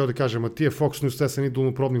Байден и той да каже, ама тия Fox News те са ни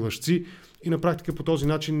долнопробни лъжци и на практика по този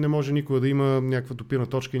начин не може никога да има някаква допирна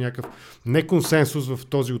точка и някакъв не консенсус в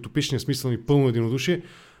този утопичния смисъл и пълно единодушие,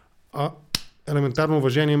 а елементарно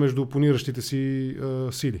уважение между опониращите си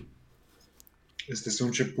сили.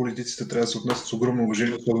 Естествено, че политиците трябва да се отнасят с огромно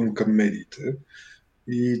уважение, особено към медиите.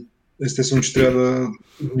 И естествено, че трябва да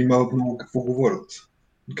внимават много какво говорят.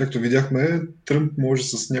 Както видяхме, Тръмп може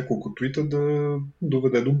с няколко твита да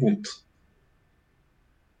доведе до бунт.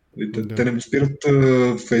 Те не му спират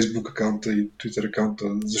Facebook акаунта и Twitter акаунта,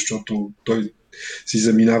 защото той си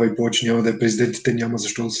заминава и повече няма да е президент и те няма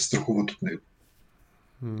защо да се страхуват от него.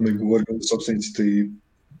 Не говорим за собствениците и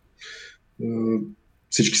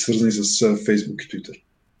всички свързани с Facebook и Twitter.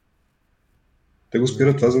 Те го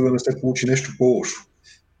спират това, за да не се получи нещо по-лошо.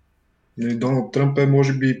 Доналд Тръмп е,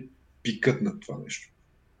 може би, пикът на това нещо.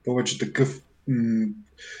 Повече такъв,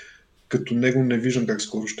 като него не виждам как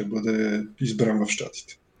скоро ще бъде избран в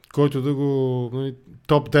щатите. Който да го...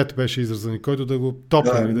 топ дет беше изразен, който да го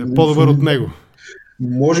топне, да е по-добър от него.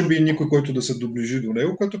 Може би никой, който да се доближи до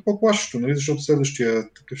него, което е по-плашещо, нали? Защото следващия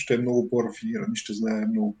такъв ще е много по-рафиниран и ще знае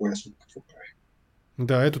много по-ясно какво прави.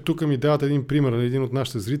 Да, ето тук ми дават един пример на един от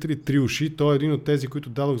нашите зрители, Три уши. Той е един от тези, които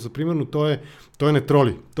дадох за пример, но той не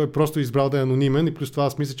троли. Той просто избрал да е анонимен и плюс това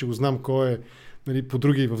аз мисля, че го знам кой е, нали,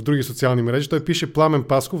 в други социални мрежи. Той пише Пламен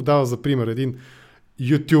Пасков, дава за пример един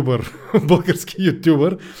ютубър, български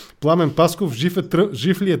ютубър. Пламен Пасков,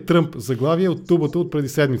 жив ли е Тръмп? Заглавие от тубата от преди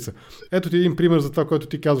седмица. Ето ти един пример за това, което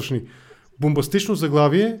ти казваш ни. Бомбастично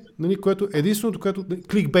заглавие, нали, което единственото, което...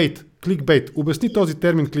 Кликбейт. Обясни този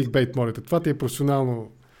термин кликбейт, моля те. Това ти е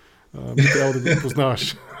професионално... би трябвало да го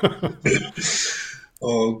познаваш.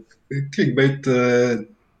 Кликбейт е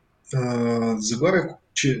заглавие,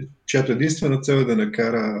 чиято единствена цел е да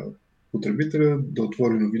накара потребителя да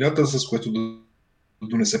отвори новината, с което да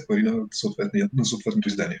донесе пари на съответното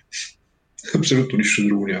издание. Абсолютно нищо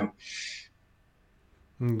друго няма.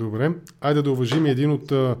 Добре. Айде да уважим един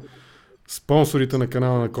от спонсорите на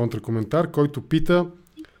канала на Контракоментар, който пита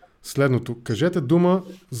следното. Кажете дума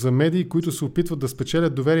за медии, които се опитват да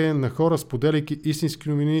спечелят доверие на хора, споделяйки истински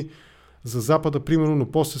новини за Запада, примерно,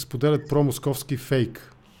 но после споделят промосковски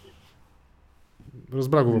фейк.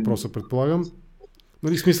 Разбра го въпроса, предполагам.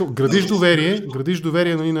 Нали, смисъл, градиш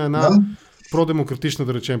доверие нали, на една продемократична,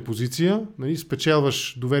 да речем, позиция, нали,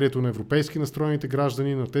 спечелваш доверието на европейски настроените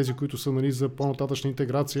граждани, на тези, които са, нали, за по-нататъчна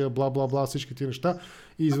интеграция, бла-бла-бла, всички тия неща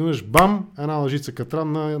и изведнъж бам, една лъжица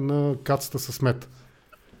катран на кацата със мед.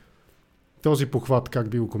 Този похват, как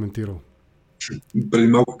би го коментирал? Преди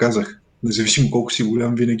малко казах, независимо колко си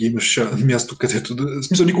голям, винаги имаш място, където да... В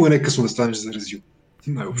смисъл, никога не е късно да станеш заразил.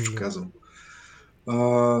 Най-общо казвам.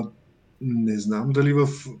 Не знам дали в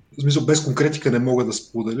смисъл без конкретика не мога да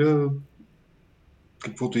споделя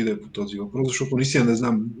каквото и да е по този въпрос, защото наистина не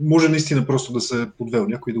знам. Може наистина просто да се подвел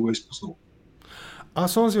някой да го е изпуснал.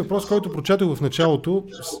 Аз онзи въпрос, който прочетох в началото,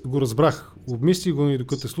 го разбрах. Обмислих го и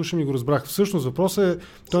докато те слушам и го разбрах. Всъщност въпросът е,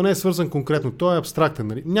 той не е свързан конкретно, той е абстрактен.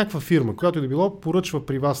 Нали? Някаква фирма, която и да било, поръчва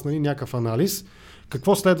при вас, нали, някакъв анализ.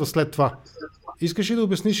 Какво следва след това? Искаш ли да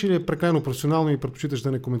обясниш или е прекалено професионално и предпочиташ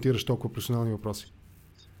да не коментираш толкова професионални въпроси?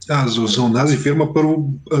 За онази фирма,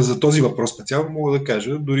 първо, за този въпрос специално мога да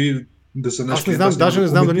кажа, дори да са наши... Аз не знам, даже не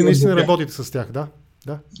знам дали наистина работите с тях, да.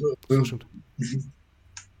 Слушам.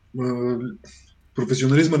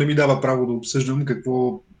 Професионализма не ми дава право да обсъждам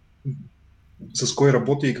какво, с кой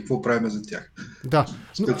работи и какво правим за тях. Да,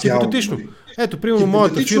 хипотетично. Ето, примерно,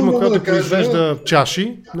 моята фирма, която произвежда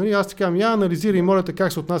чаши, нали, аз ти казвам, анализирай, моля те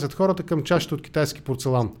как се отнасят хората към чашите от китайски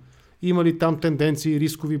порцелан. Има ли там тенденции,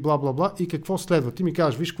 рискови, бла-бла-бла и какво следва? Ти ми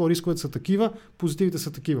кажеш, виж какво рисковете са такива, позитивите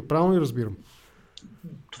са такива. Правилно ли разбирам?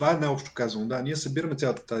 Това е най-общо казано. Да, ние събираме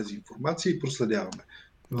цялата тази информация и проследяваме.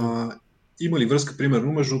 Има ли връзка,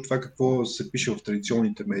 примерно, между това какво се пише в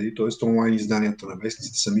традиционните медии, т.е. онлайн изданията на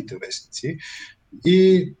вестниците, самите вестници,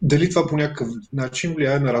 и дали това по някакъв начин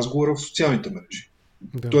влияе на разговора в социалните мрежи?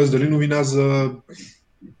 Да. Тоест дали новина за,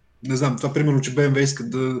 не знам, това примерно, че BMW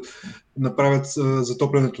искат да направят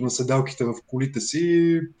затоплянето на седалките в колите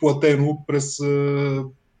си платено през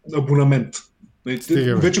абонамент.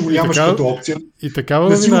 Стига, бе. Вече го нямаш като опция. И такава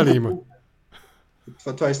Не си новина ли го има?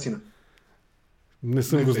 Това е истина. Не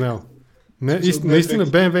съм Не го е фейк. знаел. Не е Наистина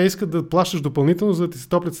фейк. BMW искат да плащаш допълнително, за да ти се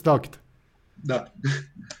топлят седалките. Да.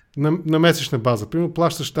 На месечна база. Примерно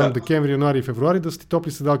плащаш там Да. декември, януари и февруари да си ти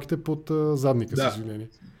топли седалките под задника, Да. с извинение.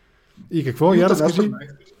 И какво? И Я от една разкажи. страна,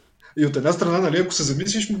 и от една страна, нали, ако се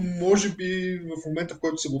замислиш, може би в момента, в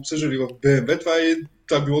който са го обсъждали в BMW,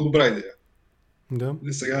 това било добра идея. Да.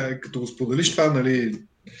 И сега, като го споделиш това, нали,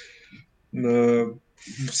 на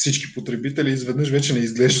всички потребители, изведнъж вече не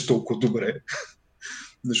изглежда толкова добре,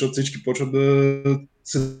 защото всички почват да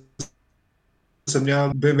се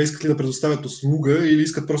съмняват, BMW искат ли да предоставят услуга или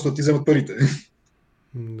искат просто да ти вземат парите.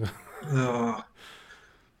 Да. А,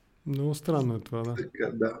 Много странно е това, да.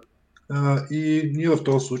 така, да. И ние в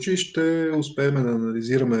този случай ще успеем да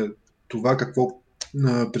анализираме това какво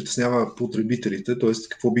притеснява потребителите, т.е.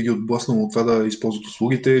 какво би ги отблъснало от това да използват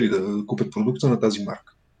услугите или да купят продукта на тази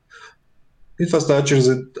марка. И това става чрез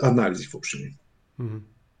анализи в общини.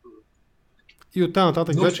 И оттам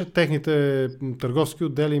нататък вече техните търговски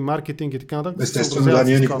отдели, маркетинг и така нататък. Естествено, да,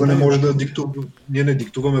 ние никога не може да диктуваме, ние не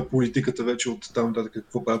диктуваме политиката вече от там нататък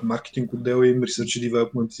какво правят маркетинг отдела им, research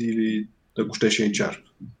development или ако щеше HR.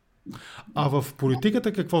 А в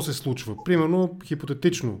политиката какво се случва? Примерно,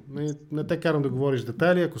 хипотетично, не те карам да говориш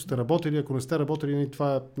детайли, ако сте работили, ако не сте работили,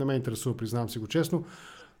 това не ме интересува, признавам си го честно.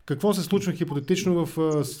 Какво се случва хипотетично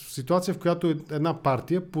в ситуация, в която една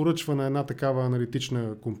партия поръчва на една такава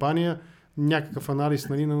аналитична компания някакъв анализ,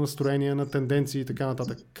 нали, на настроение, на тенденции и така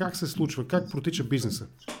нататък? Как се случва? Как протича бизнеса?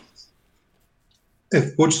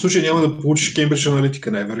 В повече случаи няма да получиш Кембридж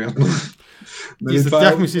аналитика, най-вероятно. И за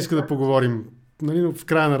тях ми се иска да поговорим, нали, в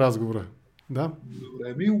края на разговора. Да?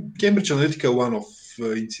 Добре, Кембридж аналитика е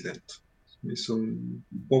one-off инцидент.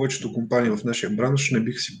 Повечето компании в нашия бранш не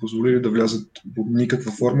биха си позволили да влязат по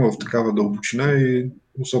никаква форма в такава дълбочина и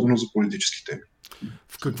особено за политически теми.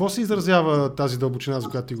 В какво се изразява тази дълбочина, за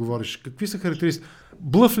която ти говориш? Какви са характеристики?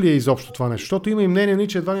 Блъф ли е изобщо това нещо? Защото има и мнение,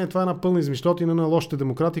 че едва ли това е една пълна измишлотина на лошите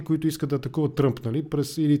демократи, които искат да атакуват Тръмп, нали?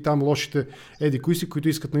 Или там лошите кои си, които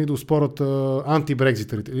искат, нали, да успорят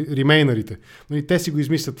антибрекзитерите, ремейнерите. Нали, те си го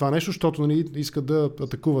измислят това нещо, защото, нали, искат да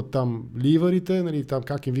атакуват там ливарите, нали, там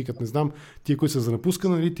как им викат, не знам, тия, които са за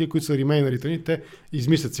напускане, нали, тия, които са ремейнерите, нали, те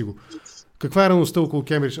измислят си го. Каква е реалността около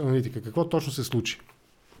Кембридж аналитика? Какво точно се случи?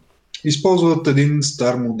 Използват един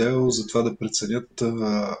стар модел за това да преценят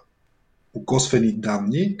по косвени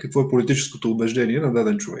данни какво е политическото убеждение на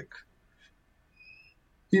даден човек.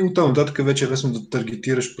 И оттам нататък вече е лесно да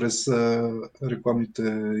таргетираш през рекламните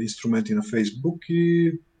инструменти на Фейсбук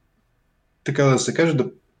и така да се каже,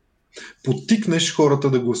 да подтикнеш хората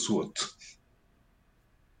да гласуват.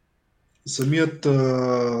 Самият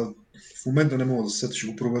в момента не мога да се сетя, ще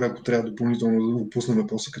го проверя, ако трябва допълнително да го пуснем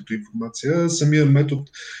после като информация. Самият метод,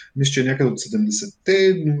 мисля, че е някъде от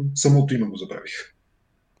 70-те, но самото име го забравих.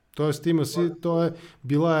 Тоест има си,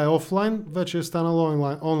 била е офлайн, вече е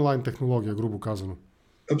станала онлайн технология, грубо казано.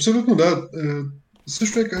 Абсолютно, да.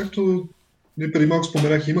 Също е както преди малко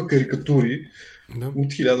споменах, има карикатури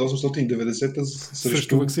от 1890-та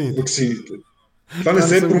срещу ваксините. Това не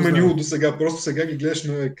се е променило до сега, просто сега ги гледаш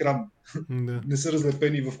на екран. Да. Не са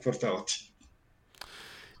разлепени в квартала ти.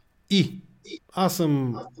 И аз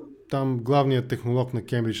съм там главният технолог на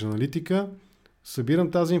Кембридж аналитика,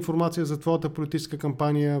 събирам тази информация за твоята политическа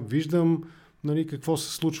кампания, виждам, нали, какво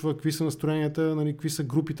се случва, какви са настроенията, нали, какви са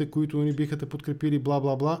групите, които, нали, биха те подкрепили,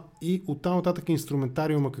 бла-бла-бла, и оттам нататък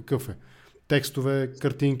инструментариума какъв е. Текстове,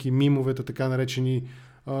 картинки, мимовете, така наречени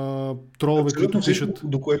тролове, които пишат.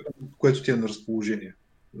 До което ти е на разположение.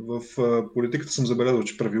 В политиката съм забелязал,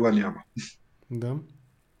 че правила няма. Да.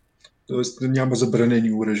 Тоест няма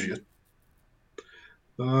забранени оръжия.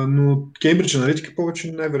 Но Кембридж аналитика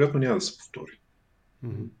повече най-вероятно няма да се повтори.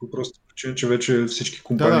 По просто причина, че вече всички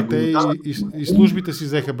компании... Да, и службите си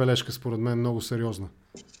взеха бележка, според мен, много сериозна.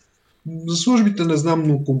 За службите не знам,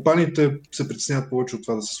 но компаниите се притесняват повече от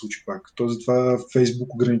това да се случи пак. Тоест, затова Facebook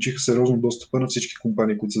ограничиха сериозно достъпа на всички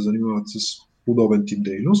компании, които се занимават с подобен тип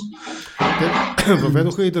дейност. Те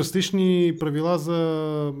въведоха и драстични правила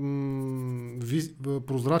за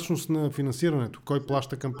прозрачност на финансирането. Кой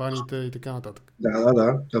плаща кампаниите и така нататък.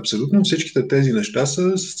 Да. Абсолютно всичките тези неща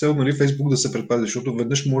са с цел, нали, Facebook да се предпази, защото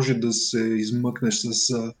веднъж може да се измъкнеш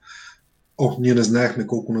с ние не знаехме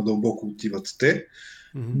колко надълбоко отиват те,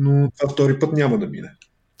 но това втори път няма да мине.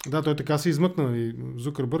 Да, той така се измъкна, нали,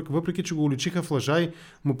 Зукърбърг, въпреки че го уличиха в лъжа и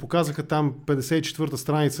му показаха там 54-та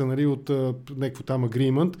страница, нали, от някакво там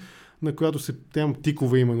агримент, на която там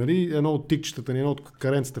тикове има, нали, едно от тикчетата, едно от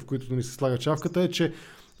каренцата, в които ни се слага чавката, е, че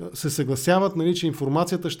се съгласяват, нали, че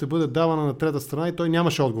информацията ще бъде давана на трета страна и той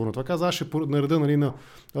нямаше отговор на това. Каза, аз ще нареда, нали, на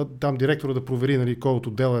там директора да провери, нали, кой от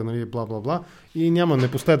отдела е, нали, бла-бла-бла, и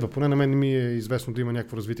не последва. Поне на мен не ми е известно да има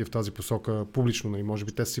някакво развитие в тази посока публично. Нали. Може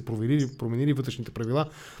би те са си променили вътрешните правила,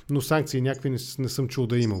 но санкции някакви не съм чул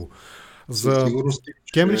да е имало. За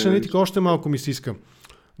Кембридж аналитика още малко ми се иска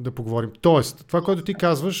да поговорим. Тоест, това, което ти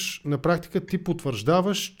казваш, на практика ти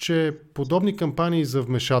потвърждаваш, че подобни кампании за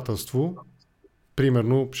вмешателство,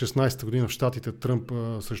 примерно 16-та година в щатите Тръмп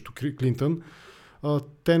срещу Клинтън,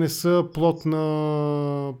 те не са плод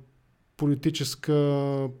на политическа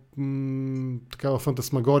такава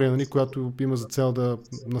фантасмагория, нали, която има за цел да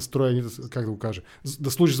настроя, как да го кажа,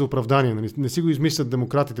 да служи за оправдание. Нали. Не си го измислят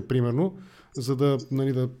демократите, примерно, за да,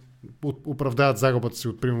 нали, да оправдаят загубата си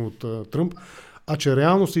примерно от Тръмп, а че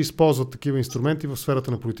реално се използват такива инструменти в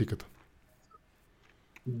сферата на политиката.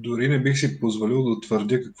 Дори не бих си позволил да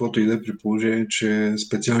твърдя каквото и да е, при положение, че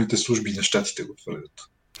специалните служби на щатите го твърдят.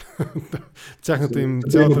 Тяхната им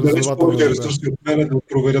цялата разузнавателна да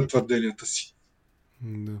проверят твърденията си.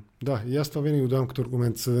 Да, и аз това винаги го давам като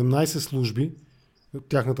аргумент. 17 служби,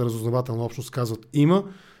 тяхната разузнавателна общност казват има,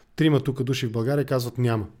 3 тук души в България казват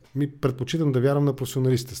няма. Предпочитам да вярвам на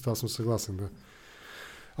професионалистите, с това съм съгласен. Да.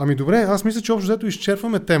 Ами добре, аз мисля, че общо взето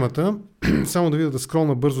изчерпваме темата. Само да видя, да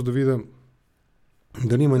скролна бързо, да видя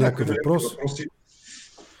дали има някакъв въпрос.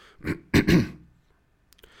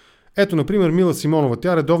 Ето, например, Мила Симонова.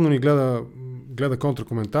 Тя редовно ни гледа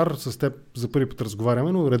Контракоментар. С теб за първи път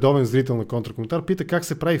разговаряме, но редовен зрител на Контракоментар. Пита как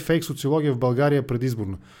се прави фейк социология в България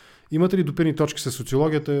предизборна. Имате ли допирни точки с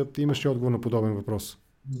социологията? Инаш ли отговор на подобен въпрос?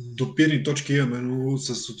 Допирни точки имаме, но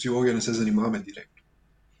с социология не се занимаваме директно.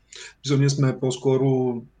 Ние сме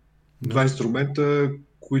по-скоро два инструмента,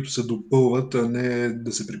 които се допълват, а не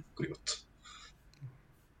да се припокриват.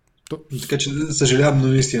 Така че съжалявам, но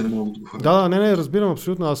наистина не мога да го хвана. Да, не, разбирам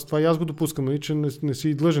абсолютно. Аз го допускам, нали, че не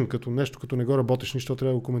си длъжен като нещо, като не го работиш, нищо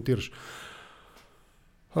трябва да го коментираш.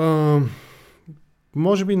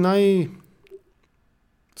 Може би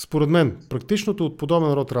според мен, практичното от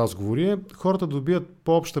подобен род разговори е хората да добият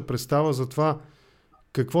по-обща представа за това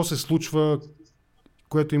какво се случва,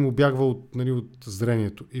 което им обягва от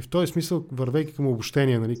зрението. И в този смисъл, вървейки към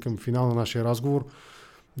обобщение, нали, към финал на нашия разговор,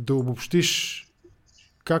 да обобщиш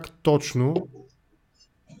как точно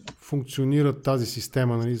функционира тази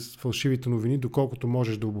система, нали, с фалшивите новини, доколкото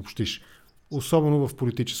можеш да обобщиш. Особено в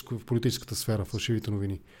политическата сфера, фалшивите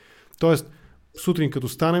новини. Тоест, сутрин като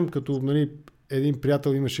станем, като, нали, един приятел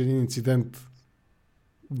имаше един инцидент,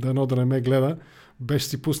 дано да не ме гледа, беше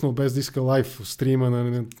си пуснал без да иска лайв стрима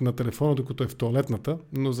на телефона, докато е в тоалетната,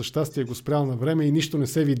 но за щастие го спрял на време и нищо не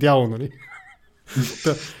се видяло, нали?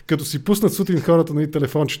 Като си пуснат сутрин хората, нали,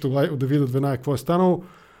 телефончето да видят веднага какво е станало,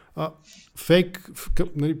 фейк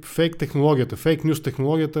технологията, фейк нюс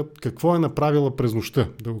технологията, какво е направила през нощта,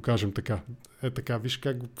 да го кажем така. Така, виж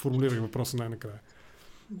как го формулирах въпроса най-накрая.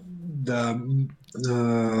 Да.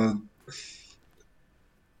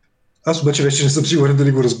 Аз обаче вече не съм сигурен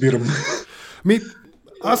дали го разбирам.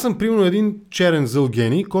 Аз съм примерно един черен зъл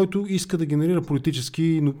гений, който иска да генерира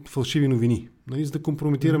политически фалшиви новини. Нали, за да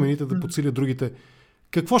компрометира мените, да подсиля другите.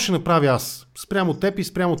 Какво ще направя аз? Спрямо теб и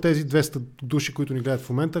спрямо тези 200 души, които ни гледат в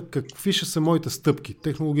момента, какви ще са моите стъпки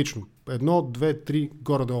технологично? 1, 2, 3,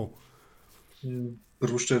 горе-долу.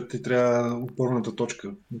 Първо ще ти трябва опорната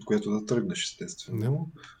точка, от която да тръгнеш, естествено.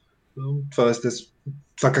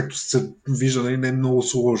 Това, както се вижда, не е много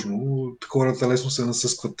сложно. Хората лесно се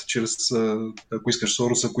насъскват чрез, ако искаш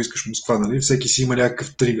Сорос, ако искаш Москва, нали? Всеки си има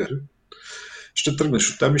някакъв тригър. Ще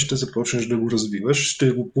тръгнеш оттам и ще започнеш да го развиваш,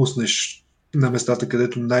 ще го пуснеш на местата,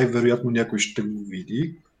 където най-вероятно някой ще го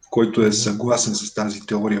види, който е съгласен с тази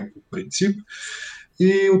теория по принцип,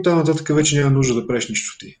 и оттам нататък вече няма нужда да правиш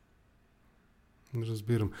нищо ти.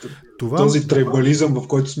 Разбирам. Този трибализъм, в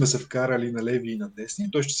който сме се вкарали на леви и на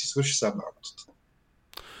десни, той ще си свърши сам работата.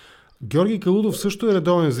 Георги Калудов също е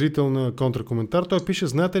редовен зрител на Контракоментар. Той пише: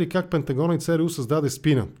 знаете ли как Пентагона и ЦРУ създаде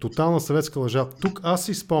спина? Тотална съветска лъжа. Тук аз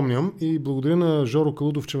си спомням и благодаря на Жоро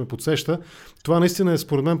Калудов, че ме подсеща. Това наистина е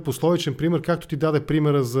според мен пословичен пример, както ти даде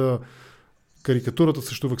примера за карикатурата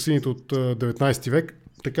срещу ваксините от 19 век.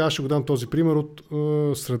 Така ще го дам този пример от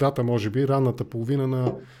средата, може би, ранната половина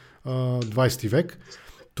на 20 век.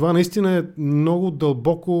 Това наистина е много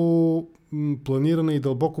дълбоко планирана и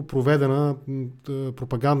дълбоко проведена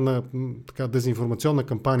пропагандна, така, дезинформационна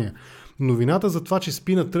кампания. Новината за това, че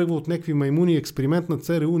спина тръгва от някакви маймуни, експеримент на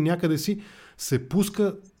ЦРУ някъде си, се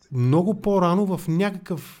пуска много по-рано в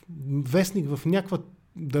някакъв вестник, в някаква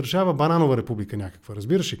държава, бананова република някаква,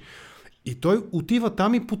 разбираш ли? И той отива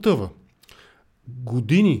там и потъва.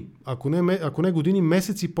 Години, ако не години,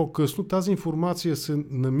 месеци по-късно, тази информация се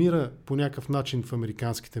намира по някакъв начин в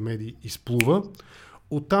американските медии, изплува.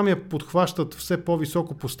 Оттам я подхващат все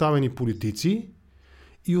по-високо поставени политици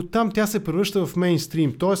и оттам тя се превръща в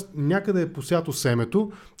мейнстрим. Тоест някъде е посято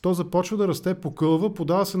семето, то започва да расте, покълва,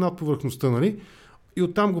 подава се над повърхността, нали? И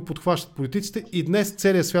оттам го подхващат политиците и днес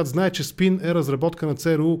целият свят знае, че спин е разработка на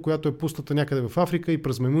ЦРУ, която е пусната някъде в Африка и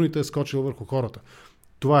през маймуните е скочила върху хората.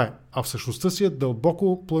 Това е. А в същността си е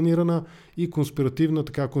дълбоко планирана и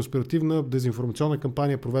конспиративна дезинформационна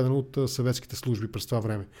кампания, проведена от съветските служби през това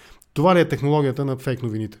време. Това ли е технологията на фейк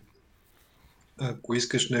новините? Ако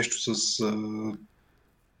искаш нещо с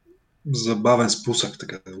забавен спусък,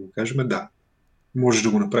 така да го кажем, да. Можеш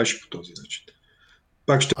да го направиш по този начин.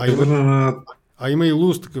 Пак ще върна на... има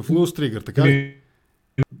и такъв луз тригър, така ли?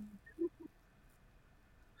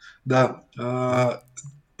 Да.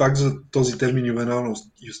 Пак за този термин ювенална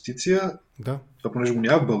юстиция, да. Това понеже го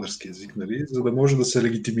няма в български език, нали, за да може да се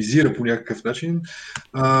легитимизира по някакъв начин,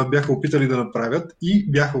 бяха опитали да направят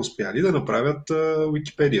и бяха успяли да направят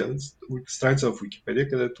Википедия, страница в Википедия,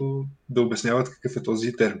 където да обясняват какъв е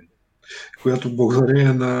този термин. Която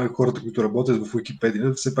благодарение на хората, които работят в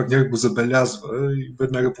Википедия, все пак някак го забелязва и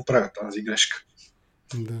веднага поправят тази грешка.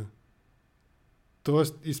 Да.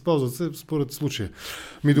 Тоест, използват се според случая.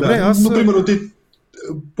 Добре, но, примерно,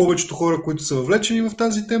 повечето хора, които са въвлечени в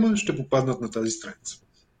тази тема, ще попаднат на тази страница.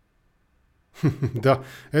 Да.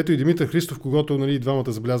 Ето и Димитър Христов, когото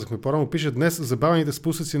двамата забелязахме по-рано, пише: днес забавените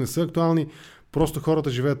спусъци не са актуални, просто хората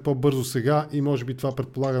живеят по-бързо сега и може би това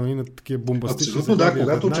предполага на такива бомбастични... Абсолютно, да,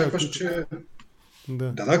 когато очакваш, че...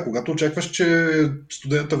 Да, когато очакваш, че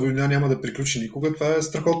студената война няма да приключи никога, това е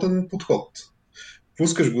страхотен подход.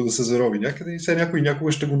 Пускаш го да се зарови някъде и сега някой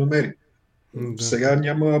някога ще го намери. Да. Сега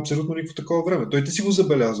няма абсолютно никакво такова време. Той ти си го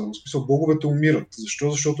забелязал. В смисъл, боговете умират.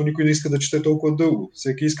 Защо? Защото никой не иска да чете толкова дълго.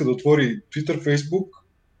 Всеки иска да отвори Twitter, Facebook,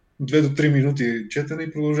 2 до 3 минути четене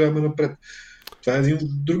и продължаваме напред. Това е един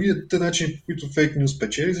от другите начини, по които фейк нюз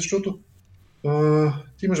печели, защото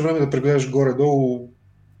ти имаш време да прегледаш горе-долу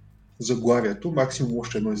заглавието, максимум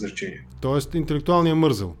още едно изречение. Тоест интелектуалният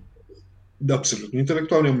мързъл. Да, абсолютно.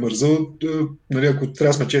 Интелектуалният мързъл, нали, ако трябва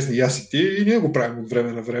да сме честни и аз и ти, и ние го правим от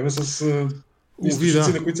време на време с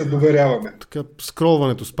източници, на които се доверяваме. Така,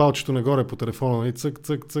 скролването с палчето нагоре по телефона, нали,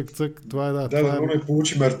 цък, това е да не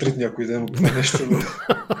получим артрит някой ден от това нещо.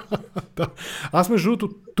 Да. Аз между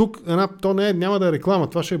другото тук, няма да е реклама,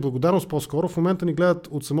 това ще е благодарност по-скоро. В момента ни гледат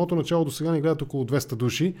от самото начало до сега ни гледат около 200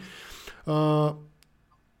 души.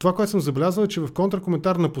 Това, което съм забелязал, е, че в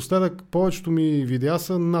Контракоментар напоследък повечето ми видеа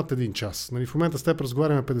са над 1 час. Нали, в момента с теб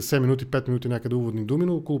разговаряме 50 минути, 5 минути някъде уводни думи,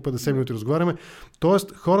 но около 50 минути разговаряме.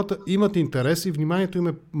 Тоест, хората имат интерес и вниманието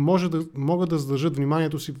им могат да задържат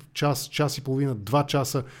вниманието си в час и половина, 2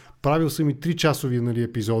 часа. Правил съм и 3 часови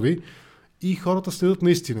епизоди и хората следят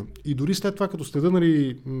наистина. И дори след това, като следа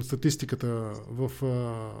статистиката в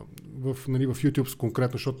YouTube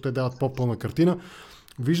конкретно, защото те дават по-пълна картина,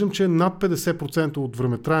 виждам, че над 50% от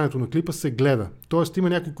времетраенето на клипа се гледа. Тоест има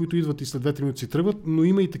някои, които идват и след 2-3 минути си тръгват, но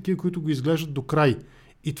има и такива, които го изглеждат до край.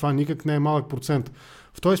 И това никак не е малък процент.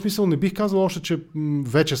 В този смисъл не бих казал още, че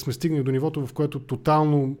вече сме стигнали до нивото, в което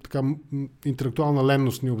тотално интелектуална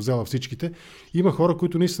ленност ни обзела всичките. Има хора,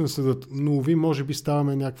 които наистина следят, но ви може би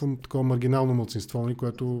ставаме някакво такова маргинално малцинство,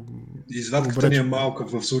 което... Извадката ни е малка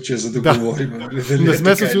в случая, за да говорим.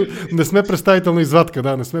 Не сме представителна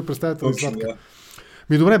извадка, не сме представителна извадка. Да.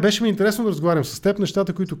 Добре, беше ми интересно да разговарям с теб.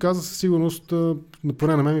 Нещата, които каза, със сигурност,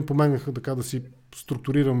 поне на мен ми помогнаха така да си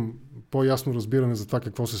структурирам по-ясно разбиране за това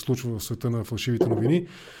какво се случва в света на фалшивите новини.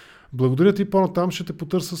 Благодаря ти, по-натам ще те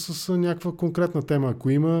потърся с някаква конкретна тема, ако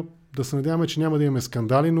има. Да се надяваме, че няма да имаме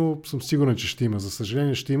скандали, но съм сигурен, че ще има. За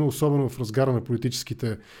съжаление ще има, особено в разгара на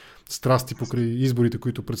политическите страсти покрай изборите,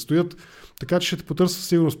 които предстоят. Така че ще те потърся със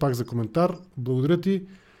сигурност пак за коментар. Благодаря ти.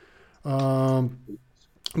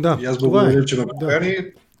 Да, и аз благодаря, че ме покани.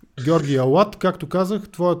 Георги Ауад, както казах,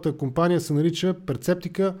 твоята компания се нарича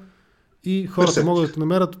Перцептика и хората могат да те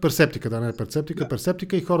намерят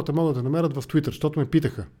Перцептика и хората могат да намерят в Twitter, защото ме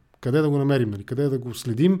питаха къде да го намерим, къде да го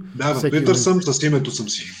следим. Да, в Twitter съм, с името съм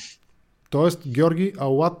си. Тоест Георги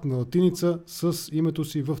Ауад на латиница с името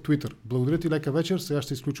си в Twitter. Благодаря ти, лека вечер, сега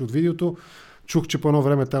ще изключа от видеото. Чух, че по едно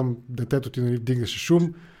време там детето ти вдигаше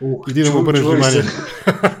шум. Иди да му обърнеш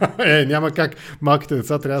внимание. Няма как. Малките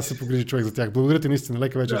деца трябва да се погрижи човек за тях. Благодаря ти наистина.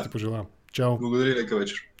 Лека вечер ти пожелавам. Чао. Благодаря, лека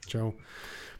вечер. Чао.